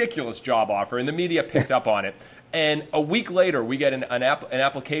was a ridiculous job offer. And the media picked up on it. And a week later, we get an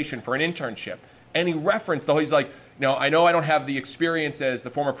application for an internship. And he referenced, he's like, I know I don't have the experience as the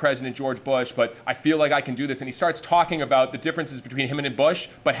former president, George Bush, but I feel like I can do this. And he starts talking about the differences between him and Bush,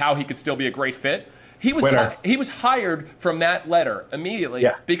 but how he could still be a great fit. He was hired from that letter immediately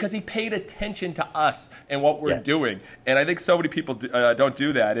because he paid attention to us and what we're doing. And I think so many people don't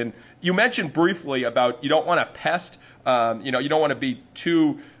do that. And you mentioned briefly about you don't want to pest, you don't want to be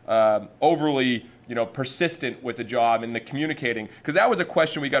too overly persistent with the job and the communicating, because that was a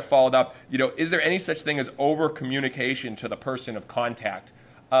question we got followed up. Is there any such thing as over communication to the person of contact?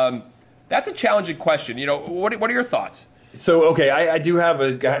 That's a challenging question. What are your thoughts? So, okay, I do have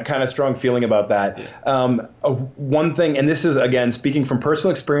a kind of strong feeling about that. One thing, and this is, again, speaking from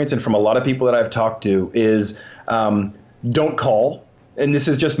personal experience and from a lot of people that I've talked to, is don't call. And this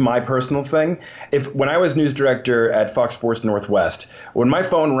is just my personal thing. When I was news director at Fox Sports Northwest, when my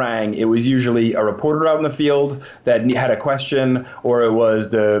phone rang, it was usually a reporter out in the field that had a question, or it was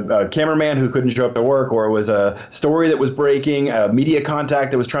the cameraman who couldn't show up to work, or it was a story that was breaking, a media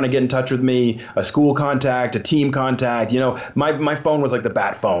contact that was trying to get in touch with me, a school contact, a team contact. My phone was like the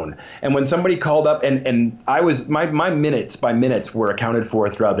bat phone. And when somebody called up, and I was my minutes by minutes were accounted for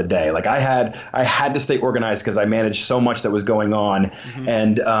throughout the day. Like I had to stay organized because I managed so much that was going on. Mm-hmm.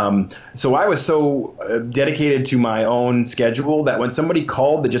 And so I was so dedicated to my own schedule that when somebody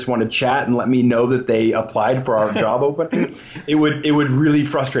called that just wanted to chat and let me know that they applied for our job opening, it would really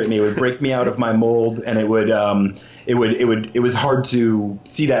frustrate me. It would break me out of my mold, and it was hard to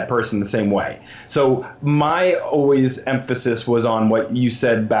see that person the same way. So my always emphasis was on what you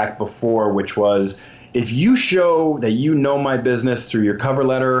said back before, which was, if you show that you know my business through your cover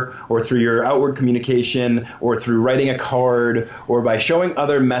letter or through your outward communication or through writing a card or by showing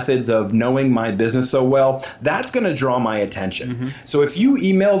other methods of knowing my business so well, that's going to draw my attention. Mm-hmm. So if you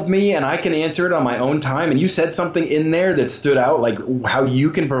emailed me and I can answer it on my own time and you said something in there that stood out, like how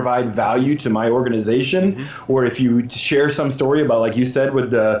you can provide value to my organization, mm-hmm. or if you share some story about, like you said,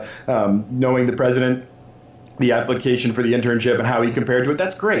 with the knowing the president, the application for the internship and how he compared to it,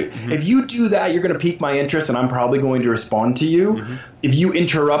 that's great. Mm-hmm. If you do that, you're going to pique my interest and I'm probably going to respond to you. Mm-hmm. If you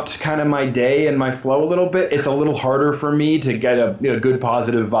interrupt kind of my day and my flow a little bit, it's a little harder for me to get a good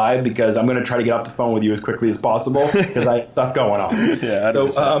positive vibe, because I'm going to try to get off the phone with you as quickly as possible because I have stuff going on. Yeah,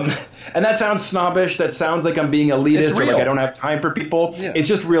 so, and that sounds snobbish. That sounds like I'm being elitist or like I don't have time for people. Yeah. It's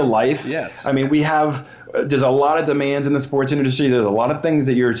just real life. Yes. I mean, there's a lot of demands in the sports industry. There's a lot of things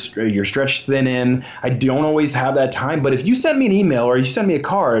that you're stretched thin in. I don't always have that time. But if you send me an email or you send me a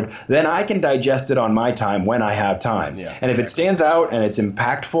card, then I can digest it on my time when I have time. Yeah, and if it stands out and it's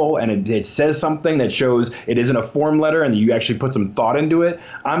impactful and it says something that shows it isn't a form letter and you actually put some thought into it,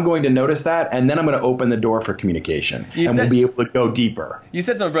 I'm going to notice that, and then I'm going to open the door for communication. We'll be able to go deeper. You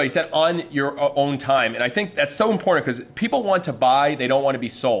said something, bro. You said on your own time. And I think that's so important, because people want to buy, they don't want to be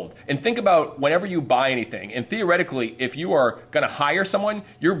sold. And think about whenever you buy anything, and theoretically, if you are going to hire someone,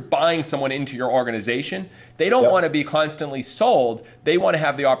 you're buying someone into your organization. They don't want to be constantly sold. They want to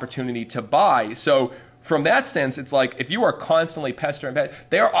have the opportunity to buy. So from that sense, it's like if you are constantly pestering,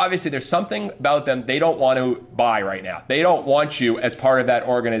 there's something about them they don't want to buy right now. They don't want you as part of that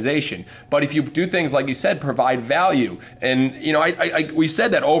organization. But if you do things like you said, provide value, and we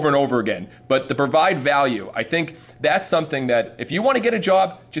said that over and over again. But the provide value, I think that's something that if you want to get a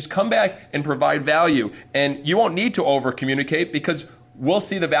job, just come back and provide value, and you won't need to over communicate because we'll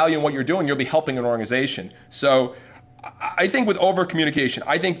see the value in what you're doing. You'll be helping an organization. So I think with over communication,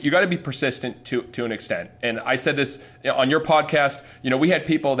 I think you got to be persistent to an extent. And I said this on your podcast. We had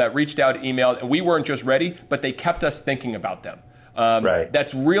people that reached out, emailed, and we weren't just ready, but they kept us thinking about them. Right.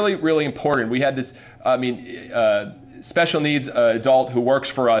 That's really, really important. We had this, special needs adult who works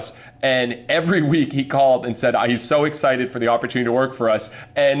for us, and every week he called and said he's so excited for the opportunity to work for us.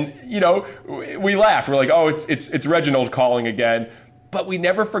 And we laughed. We're like, oh, it's Reginald calling again. But we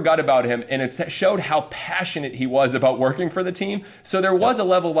never forgot about him, and it showed how passionate he was about working for the team. So there was a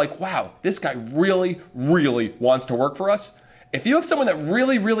level of like, wow, this guy really, really wants to work for us. If you have someone that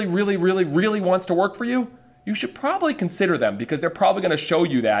really, really, really, really, really wants to work for you, you should probably consider them because they're probably going to show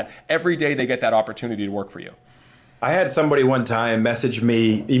you that every day they get that opportunity to work for you. I had somebody one time message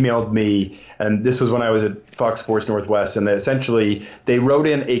me, emailed me, and this was when I was at Fox Sports Northwest, and essentially they wrote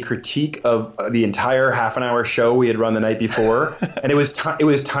in a critique of the entire half-an-hour show we had run the night before, and it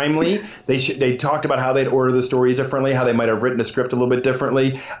was timely. They talked about how they'd order the stories differently, how they might have written a script a little bit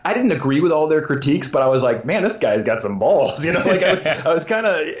differently. I didn't agree with all their critiques, but I was like, man, this guy's got some balls. I was kind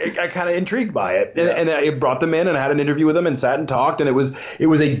of intrigued by it, and I brought them in and had an interview with them and sat and talked, and it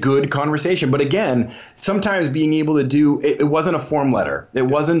was a good conversation. But again, sometimes being able to do it wasn't a form letter. It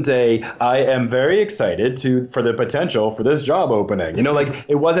wasn't I am very excited for the potential for this job opening.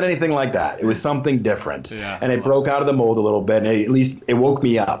 It wasn't anything like that. It was something different. Yeah. And it broke out of the mold a little bit, and at least it woke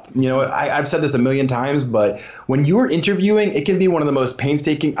me up. I've said this a million times, but when you're interviewing, it can be one of the most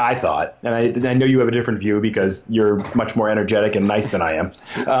painstaking, I thought, and I know you have a different view because you're much more energetic and nice than I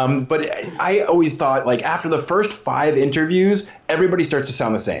am. But I always thought, like, after the first 5 interviews, everybody starts to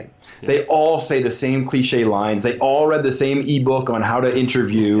sound the same. Yeah. They all say the same cliche lines. They all read the same ebook on how to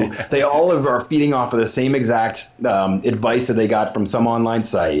interview. They all are feeding off of the same exact advice that they got from some online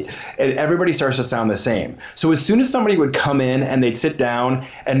site. And everybody starts to sound the same. So as soon as somebody would come in and they'd sit down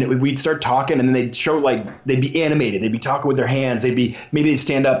and we'd start talking, and then they'd show, they'd be animated. They'd be talking with their hands. Maybe they'd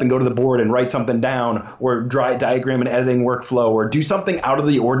stand up and go to the board and write something down, or diagram an editing workflow, or do something out of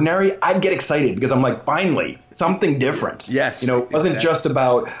the ordinary. I'd get excited because I'm like, finally, something different. Yes. It wasn't just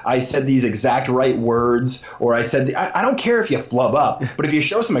about I said these exact right words, or I said I don't care if you flub up, but if you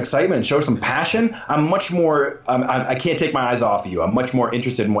show some excitement and show some passion, I'm much more I can't take my eyes off of you. I'm much more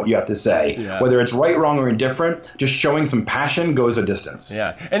interested in what you have to say. Yeah. Whether it's right, wrong, or indifferent, just showing some passion goes a distance.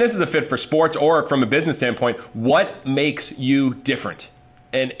 Yeah. And this is a fit for sports or from a business standpoint. What makes you different?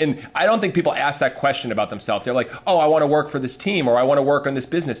 And I don't think people ask that question about themselves. They're like, oh, I want to work for this team, or I want to work on this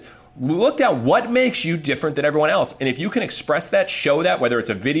business. Look down what makes you different than everyone else. And if you can express that, show that, whether it's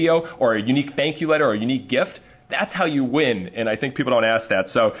a video or a unique thank you letter or a unique gift, that's how you win. And I think people don't ask that.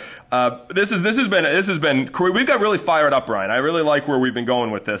 So this has been we've got really fired up, Brian. I really like where we've been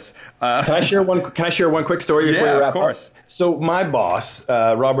going with this. Can I share one quick story before we wrap up? Of course. So my boss,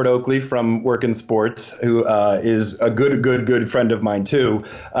 Robert Oakley from Work in Sports, who is a good friend of mine too.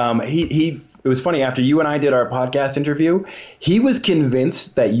 It was funny, after you and I did our podcast interview, he was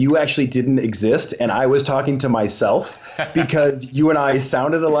convinced that you actually didn't exist and I was talking to myself because you and I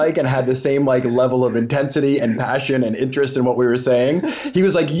sounded alike and had the same level of intensity and passion and interest in what we were saying. He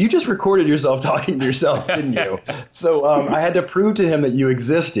was like, you just recorded yourself talking to yourself, didn't you? So I had to prove to him that you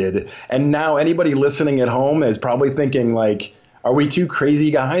existed. And now anybody listening at home is probably thinking are we two crazy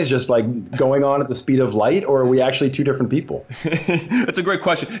guys just going on at the speed of light, or are we actually two different people? That's a great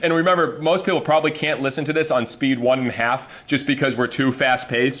question. And remember, most people probably can't listen to this on speed 1.5 just because we're too fast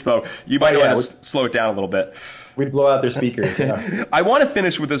paced. So you might want to slow it down a little bit. We'd blow out their speakers. Yeah. I want to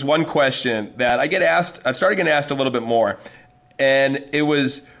finish with this one question that I've started getting asked a little bit more. And it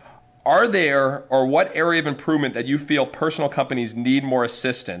was, are there, or what area of improvement that you feel personal companies need more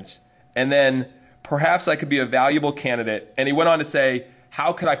assistance? And then perhaps I could be a valuable candidate. And he went on to say,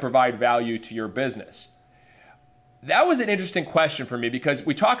 how could I provide value to your business? That was an interesting question for me because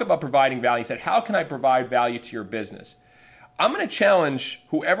we talk about providing value. He said, how can I provide value to your business? I'm going to challenge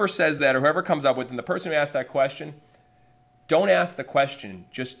whoever says that or whoever comes up with, and the person who asked that question, don't ask the question,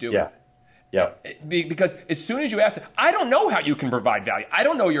 just do it. Yeah. Because as soon as you ask it, I don't know how you can provide value. I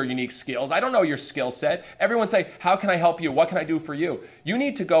don't know your unique skills. I don't know your skill set. Everyone say, how can I help you? What can I do for you? You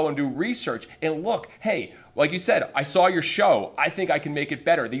need to go and do research and look, hey, like you said, I saw your show. I think I can make it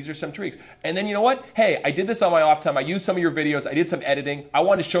better. These are some tweaks. And then you know what? Hey, I did this on my off time. I used some of your videos. I did some editing. I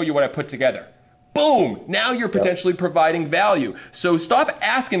want to show you what I put together. Boom! Now you're potentially providing value. So stop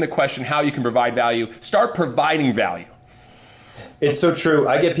asking the question how you can provide value. Start providing value. It's so true.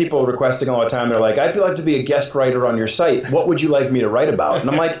 I get people requesting all the time. They're like, I'd like to be a guest writer on your site. What would you like me to write about? And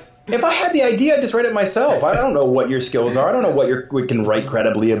I'm like, if I had the idea, I'd just write it myself. I don't know what your skills are. I don't know what you can write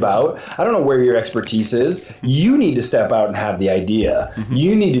credibly about. I don't know where your expertise is. You need to step out and have the idea. Mm-hmm.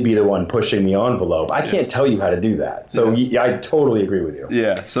 You need to be the one pushing the envelope. I can't tell you how to do that. So I totally agree with you.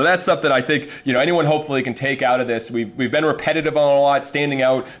 Yeah. So that's something I think anyone hopefully can take out of this. We've been repetitive on a lot, standing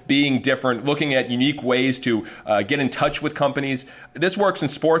out, being different, looking at unique ways to get in touch with companies. This works in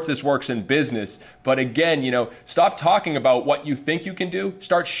sports. This works in business. But again, stop talking about what you think you can do.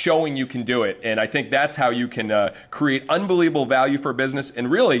 Start showing you can do it. And I think that's how you can create unbelievable value for business and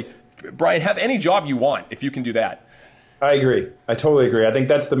really, Brian, have any job you want if you can do that. I agree. I totally agree. I think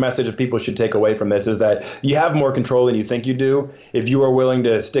that's the message that people should take away from this is that you have more control than you think you do. If you are willing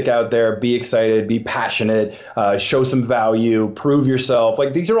to stick out there, be excited, be passionate, show some value, prove yourself.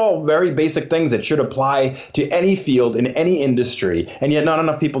 Like these are all very basic things that should apply to any field in any industry. And yet not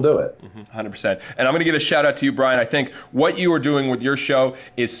enough people do it. 100%. And I'm going to give a shout out to you, Brian. I think what you are doing with your show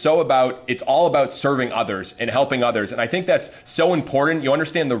is it's all about serving others and helping others. And I think that's so important. You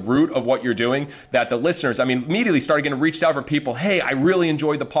understand the root of what you're doing, that the listeners, immediately started getting reached out from people. Hey, I really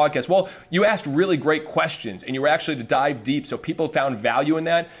enjoyed the podcast. Well, you asked really great questions and you were actually to dive deep. So people found value in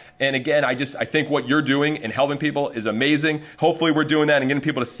that. And again, I think what you're doing and helping people is amazing. Hopefully we're doing that and getting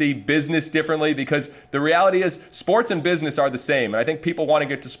people to see business differently, because the reality is sports and business are the same. And I think people want to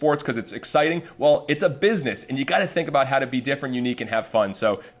get to sports because it's exciting. Well, it's a business and you got to think about how to be different, unique, and have fun.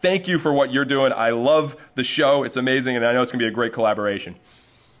 So thank you for what you're doing. I love the show. It's amazing. And I know it's going to be a great collaboration.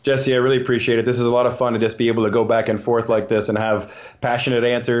 Jesse, I really appreciate it. This is a lot of fun to just be able to go back and forth like this and have passionate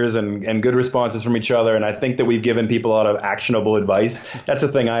answers and good responses from each other. And I think that we've given people a lot of actionable advice. That's the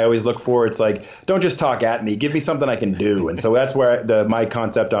thing I always look for. It's like, don't just talk at me. Give me something I can do. And so that's where my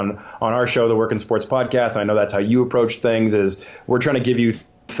concept on our show, the Work in Sports Podcast, and I know that's how you approach things, is we're trying to give you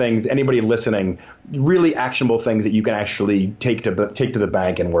things, anybody listening, really actionable things that you can actually take to the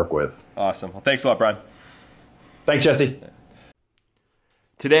bank and work with. Awesome. Well, thanks a lot, Brian. Thanks, Jesse.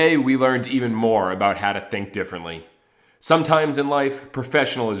 Today, we learned even more about how to think differently. Sometimes in life,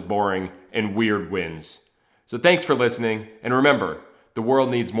 professional is boring and weird wins. So thanks for listening, and remember, the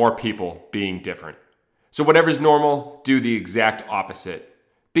world needs more people being different. So whatever's normal, do the exact opposite.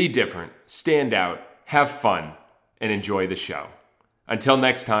 Be different, stand out, have fun, and enjoy the show. Until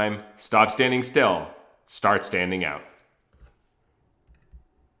next time, stop standing still, start standing out.